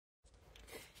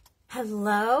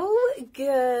Hello,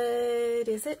 good,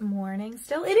 is it morning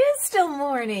still? It is still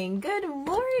morning. Good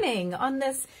morning on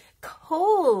this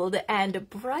cold and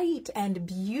bright and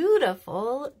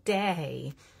beautiful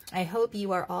day. I hope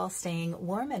you are all staying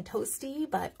warm and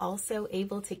toasty, but also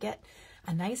able to get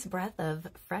a nice breath of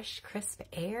fresh, crisp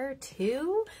air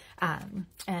too,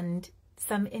 and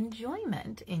some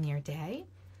enjoyment in your day.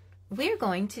 We're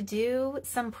going to do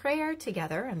some prayer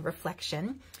together and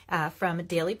reflection from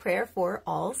Daily Prayer for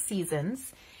All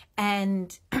Seasons.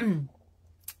 And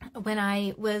when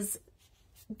I was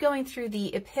going through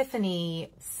the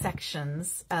Epiphany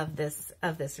sections of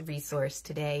this resource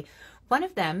today, one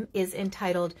of them is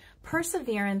entitled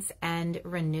Perseverance and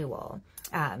Renewal.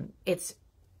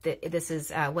 This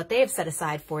is what they have set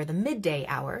aside for the midday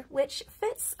hour, which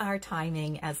fits our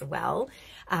timing as well.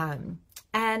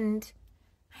 And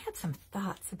I had some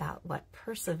thoughts about what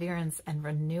perseverance and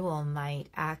renewal might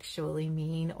actually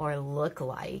mean or look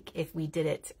like if we did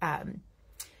it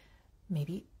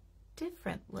maybe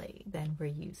differently than we're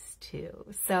used to.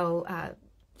 So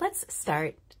let's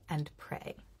start and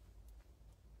pray.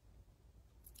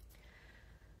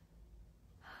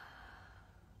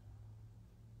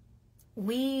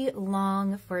 We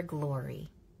long for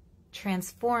glory.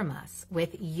 Transform us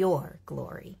with your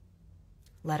glory.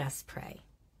 Let us pray.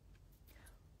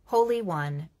 Holy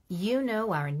One, you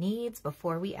know our needs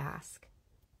before we ask.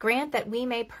 Grant that we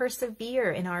may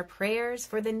persevere in our prayers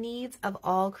for the needs of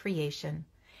all creation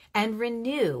and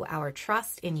renew our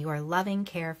trust in your loving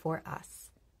care for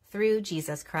us. Through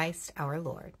Jesus Christ our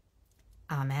Lord.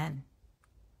 Amen.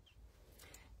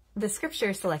 The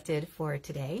scripture selected for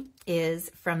today is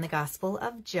from the Gospel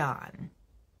of John.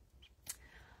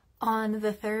 On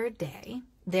the third day,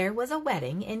 there was a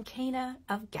wedding in Cana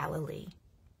of Galilee.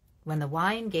 When the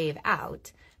wine gave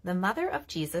out, the mother of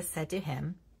Jesus said to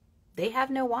him, "They have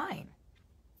no wine."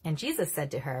 And Jesus said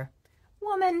to her,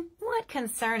 "Woman, what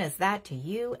concern is that to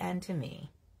you and to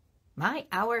me? My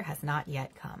hour has not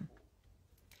yet come."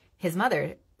 His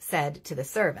mother said to the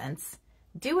servants,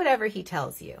 "Do whatever he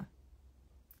tells you."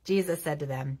 Jesus said to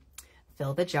them,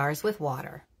 "Fill the jars with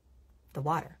water." The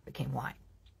water became wine.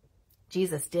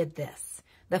 Jesus did this,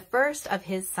 the first of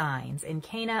his signs in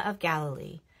Cana of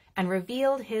Galilee, and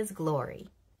revealed his glory,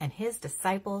 and his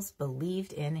disciples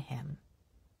believed in him.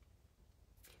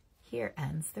 Here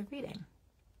ends the reading.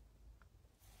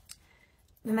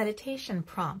 The meditation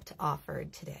prompt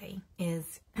offered today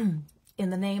is, in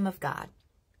the name of God.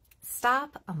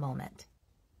 Stop a moment.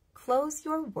 Close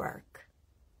your work.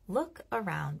 Look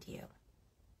around you.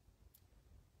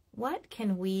 What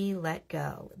can we let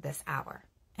go this hour,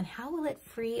 and how will it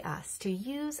free us to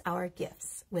use our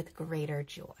gifts with greater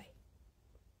joy?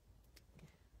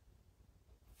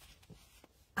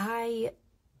 I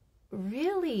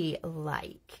really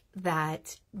like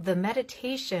that the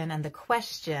meditation and the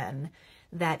question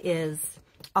that is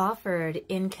offered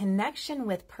in connection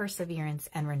with perseverance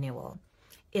and renewal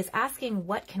is asking,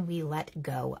 what can we let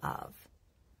go of?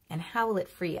 And how will it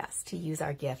free us to use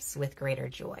our gifts with greater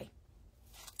joy?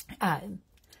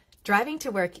 Driving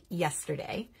to work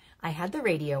yesterday, I had the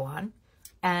radio on,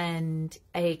 and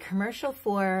a commercial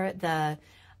for the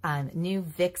new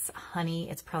Vicks honey.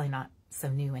 It's probably not so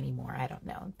new anymore. I don't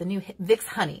know. The new Vicks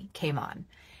honey came on,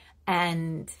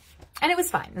 and it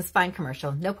was fine. It was a fine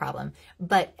commercial, no problem.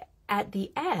 But at the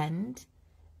end,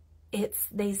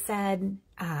 they said,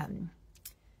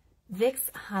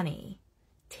 Vicks honey,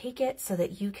 take it so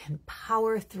that you can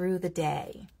power through the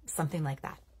day, something like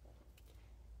that.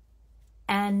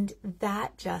 And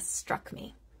that just struck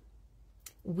me.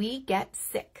 We get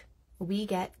sick. We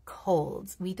get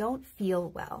colds. We don't feel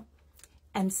well.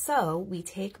 And so we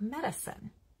take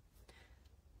medicine.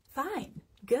 Fine,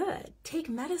 good. Take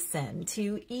medicine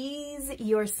to ease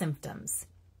your symptoms.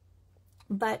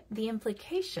 But the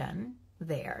implication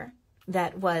there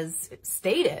that was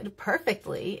stated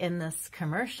perfectly in this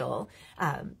commercial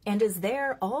and is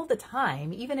there all the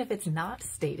time, even if it's not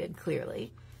stated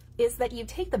clearly, is that you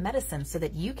take the medicine so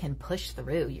that you can push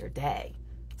through your day,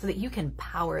 so that you can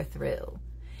power through.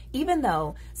 Even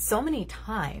though so many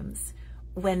times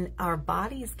when our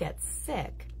bodies get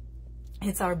sick,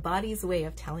 it's our body's way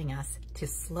of telling us to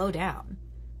slow down,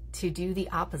 to do the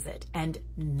opposite and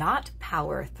not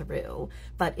power through,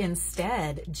 but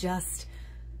instead just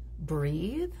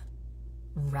breathe,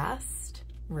 rest,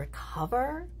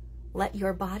 recover, let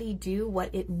your body do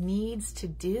what it needs to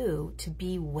do to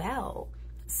be well,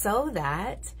 so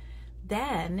that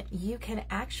then you can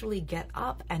actually get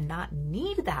up and not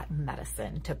need that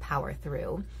medicine to power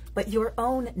through, but your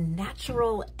own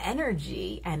natural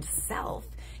energy and self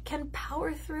can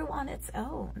power through on its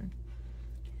own.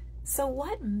 So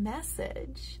what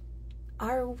message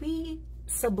are we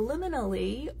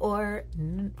subliminally or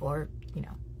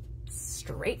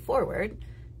straightforward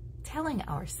telling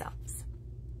ourselves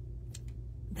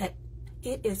that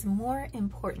it is more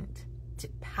important to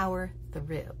power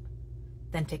through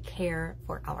than to care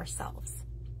for ourselves?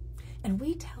 And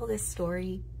we tell this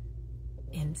story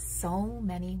in so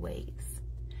many ways.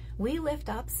 We lift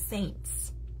up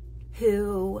saints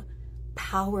who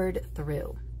powered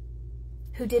through,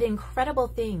 who did incredible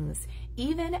things,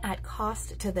 even at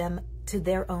cost to them, to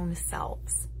their own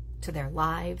selves, to their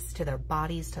lives, to their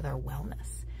bodies, to their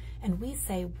wellness. And we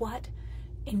say what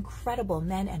incredible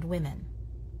men and women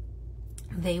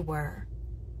they were.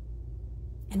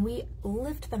 And we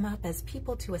lift them up as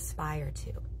people to aspire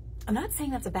to. I'm not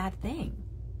saying that's a bad thing.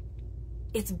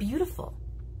 It's beautiful.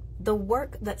 The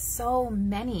work that so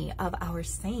many of our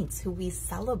saints who we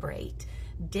celebrate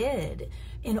did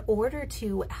in order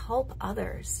to help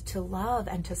others to love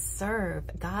and to serve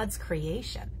God's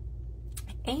creation.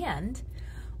 And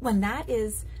when that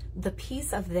is the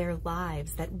piece of their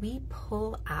lives that we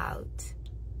pull out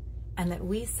and that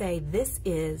we say, this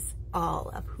is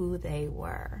all of who they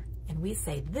were, and we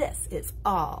say, this is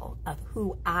all of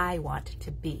who I want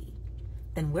to be,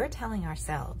 then we're telling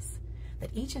ourselves that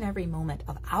each and every moment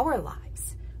of our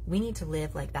lives, we need to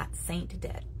live like that saint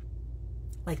did.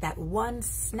 Like that one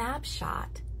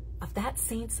snapshot of that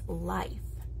saint's life.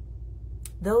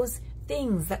 Those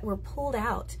things that were pulled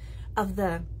out of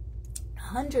the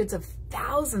hundreds of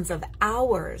thousands of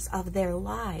hours of their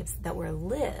lives that were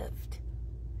lived,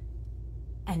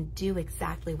 and do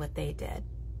exactly what they did.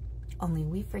 Only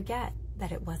we forget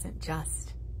that it wasn't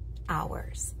just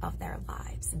hours of their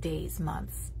lives, days,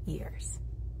 months, years.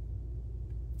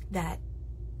 That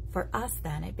for us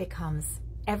then it becomes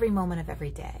every moment of every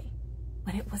day,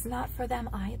 when it was not for them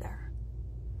either.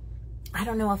 I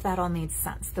don't know if that all made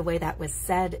sense, the way that was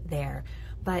said there,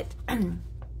 but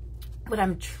what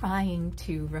I'm trying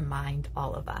to remind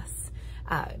all of us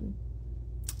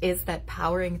is that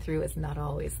powering through is not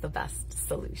always the best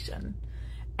solution.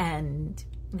 And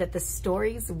that the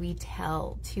stories we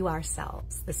tell to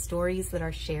ourselves, the stories that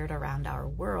are shared around our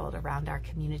world, around our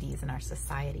communities and our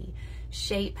society,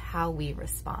 shape how we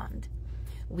respond.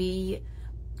 We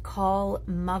call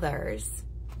mothers,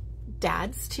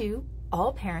 dads too,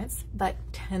 all parents, but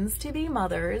tends to be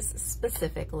mothers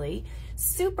specifically,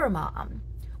 supermom,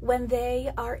 when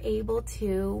they are able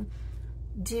to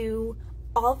do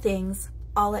all things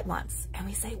all at once. And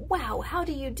we say, wow, how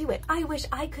do you do it? I wish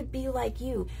I could be like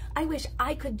you. I wish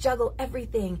I could juggle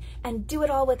everything and do it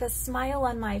all with a smile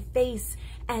on my face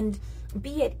and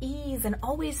be at ease and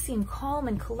always seem calm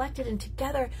and collected and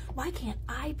together. Why can't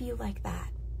I be like that?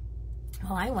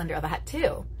 Well, I wonder that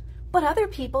too. But other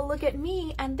people look at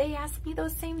me and they ask me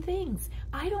those same things.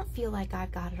 I don't feel like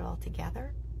I've got it all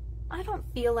together. I don't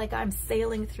feel like I'm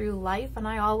sailing through life and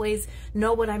I always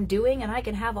know what I'm doing and I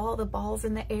can have all the balls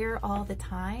in the air all the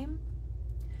time.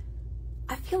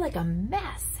 I feel like a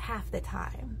mess half the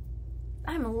time.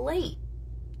 I'm late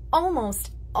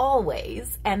almost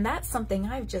always, and that's something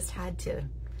I've just had to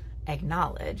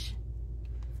acknowledge.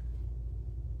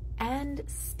 And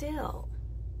still,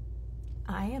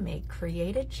 I am a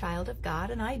created child of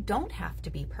God, and I don't have to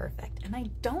be perfect, and I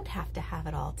don't have to have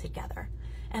it all together.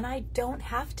 And I don't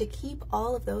have to keep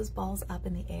all of those balls up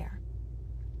in the air.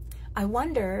 I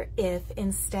wonder if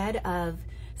instead of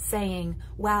saying,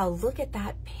 wow, look at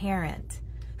that parent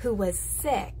who was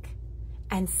sick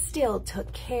and still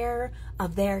took care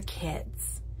of their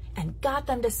kids and got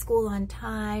them to school on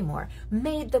time or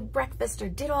made the breakfast or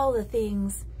did all the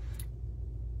things,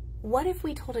 what if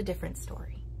we told a different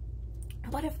story?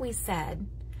 What if we said,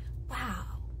 wow,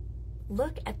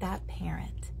 look at that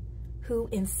parent who,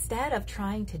 instead of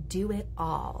trying to do it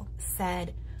all,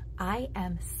 said, I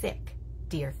am sick,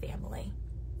 dear family.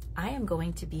 I am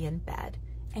going to be in bed,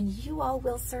 and you all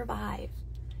will survive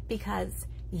because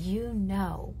you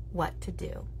know what to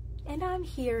do, and I'm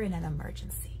here in an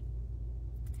emergency.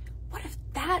 What if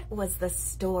that was the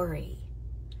story?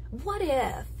 What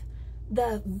if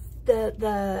the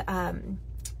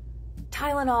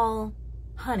Tylenol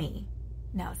honey,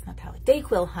 no, it's not Tylenol,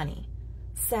 Dayquil honey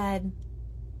said,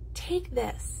 take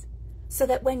this so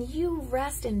that when you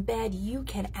rest in bed, you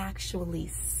can actually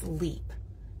sleep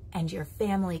and your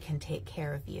family can take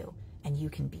care of you and you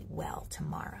can be well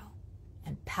tomorrow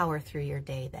and power through your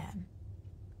day then.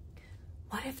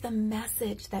 What if the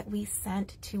message that we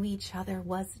sent to each other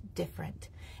was different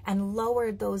and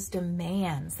lowered those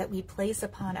demands that we place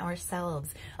upon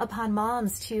ourselves, upon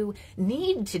moms to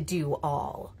need to do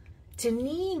all, to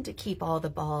need to keep all the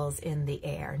balls in the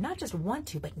air, not just want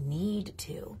to, but need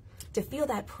to to feel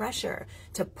that pressure,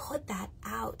 to put that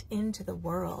out into the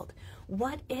world?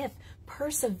 What if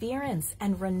perseverance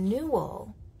and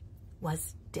renewal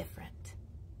was different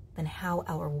than how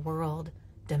our world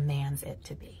demands it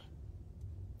to be?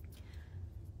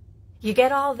 You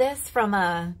get all this from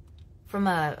a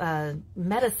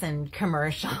medicine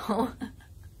commercial.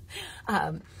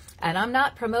 And I'm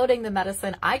not promoting the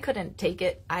medicine. I couldn't take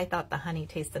it. I thought the honey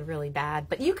tasted really bad,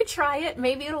 but you could try it.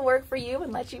 Maybe it'll work for you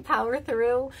and let you power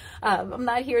through. I'm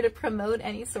not here to promote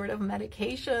any sort of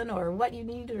medication or what you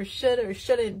need or should or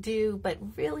shouldn't do, but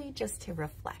really just to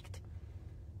reflect.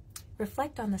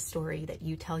 Reflect on the story that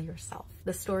you tell yourself,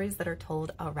 the stories that are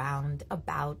told around,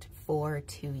 about, for,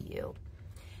 to you,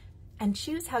 and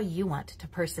choose how you want to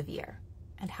persevere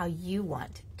and how you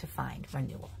want to find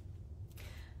renewal.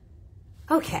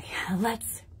 Okay,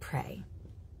 let's pray.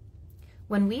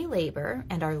 When we labor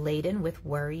and are laden with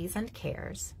worries and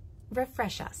cares,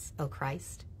 refresh us, O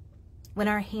Christ. When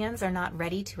our hands are not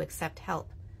ready to accept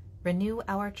help, renew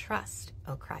our trust,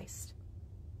 O Christ.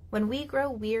 When we grow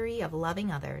weary of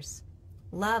loving others,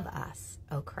 love us,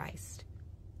 O Christ.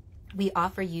 We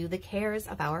offer you the cares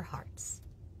of our hearts.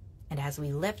 And as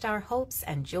we lift our hopes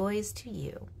and joys to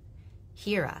you,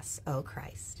 hear us, O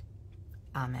Christ.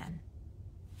 Amen.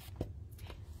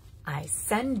 I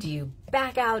send you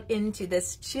back out into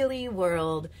this chilly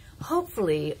world,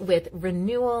 hopefully with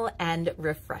renewal and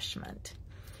refreshment.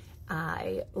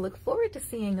 I look forward to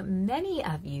seeing many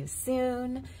of you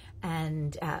soon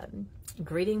and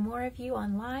greeting more of you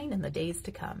online in the days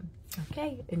to come.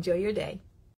 Okay, enjoy your day.